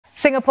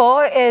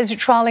Singapore is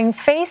trialling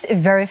face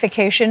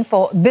verification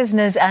for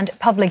business and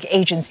public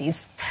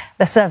agencies.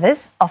 The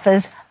service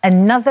offers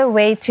another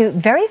way to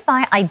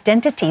verify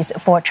identities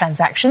for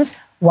transactions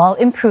while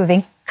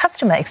improving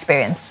customer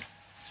experience.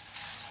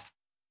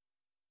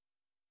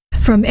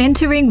 From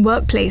entering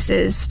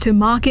workplaces to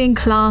marking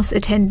class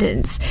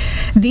attendance,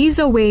 these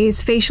are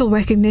ways facial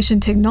recognition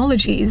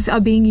technologies are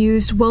being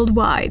used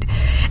worldwide.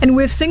 And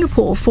with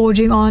Singapore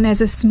forging on as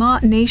a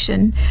smart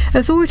nation,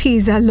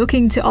 authorities are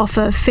looking to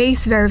offer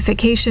face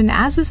verification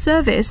as a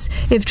service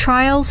if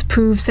trials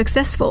prove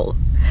successful.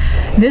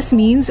 This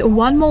means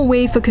one more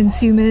way for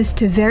consumers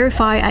to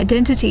verify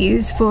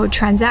identities for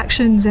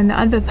transactions and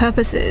other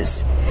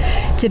purposes.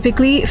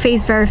 Typically,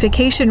 face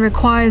verification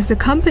requires the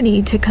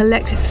company to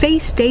collect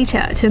face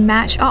data to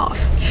match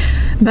off.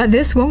 But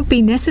this won't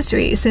be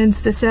necessary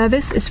since the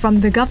service is from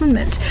the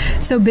government,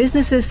 so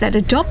businesses that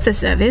adopt the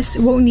service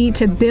won't need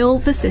to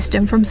build the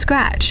system from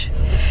scratch.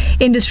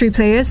 Industry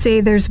players say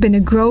there's been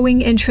a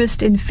growing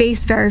interest in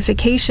face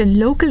verification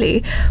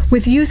locally,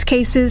 with use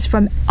cases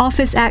from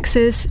office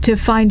access to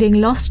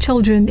finding lost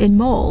children in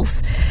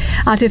malls.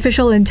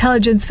 Artificial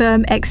intelligence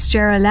firm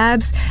Xterra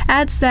Labs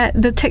adds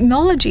that the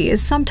technology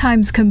is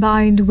sometimes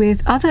combined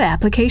with other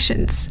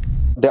applications.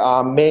 There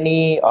are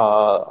many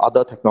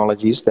other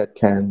technologies that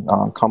can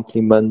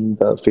complement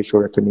the facial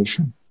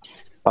recognition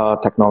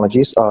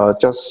technologies.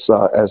 Just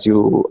as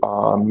you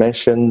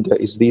mentioned, there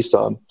is this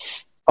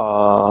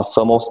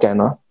thermal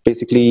scanner.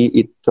 Basically,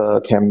 it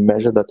can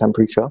measure the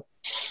temperature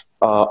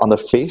on the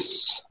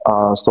face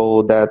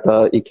so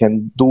that it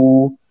can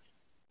do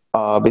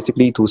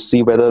basically to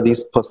see whether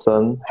this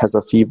person has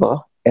a fever.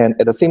 And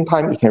at the same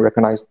time, it can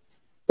recognize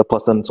the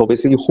person. So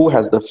basically, who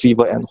has the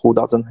fever and who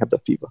doesn't have the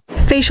fever.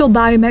 Facial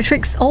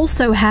biometrics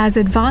also has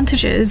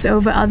advantages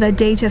over other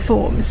data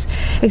forms,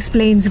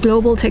 explains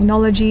global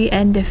technology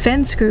and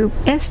defense group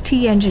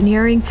ST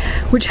Engineering,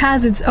 which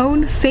has its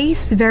own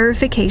face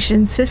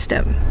verification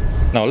system.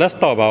 Now let's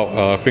talk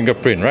about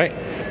fingerprint, right?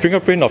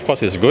 Fingerprint, of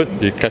course, is good.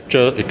 It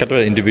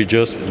captures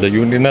individuals, the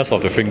uniqueness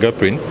of the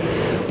fingerprint.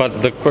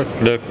 But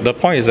the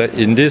point is that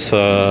in this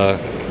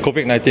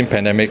COVID-19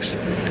 pandemics,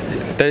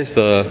 there is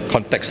the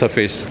contact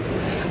surface.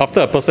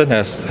 After a person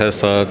has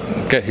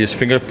get his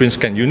fingerprint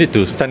scanned, you need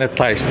to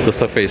sanitize the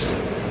surface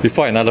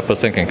before another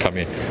person can come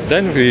in.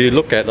 Then we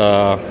look at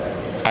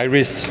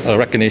iris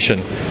recognition.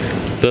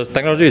 The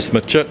technology is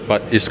mature,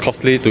 but it's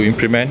costly to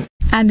implement.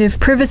 And if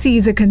privacy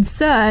is a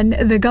concern,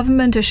 the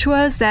government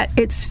assures that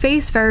its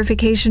face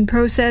verification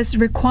process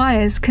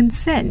requires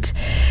consent.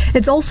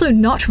 It's also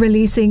not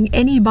releasing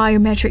any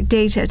biometric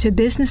data to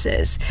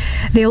businesses.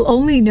 They'll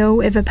only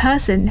know if a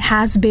person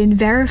has been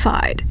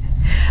verified.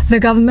 The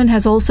government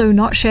has also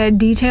not shared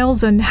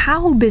details on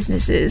how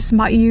businesses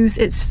might use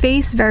its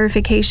face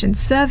verification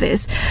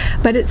service,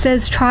 but it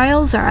says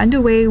trials are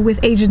underway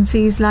with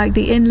agencies like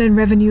the Inland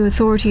Revenue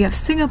Authority of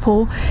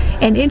Singapore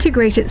and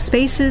integrated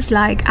spaces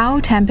like our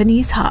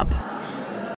Tampines hub.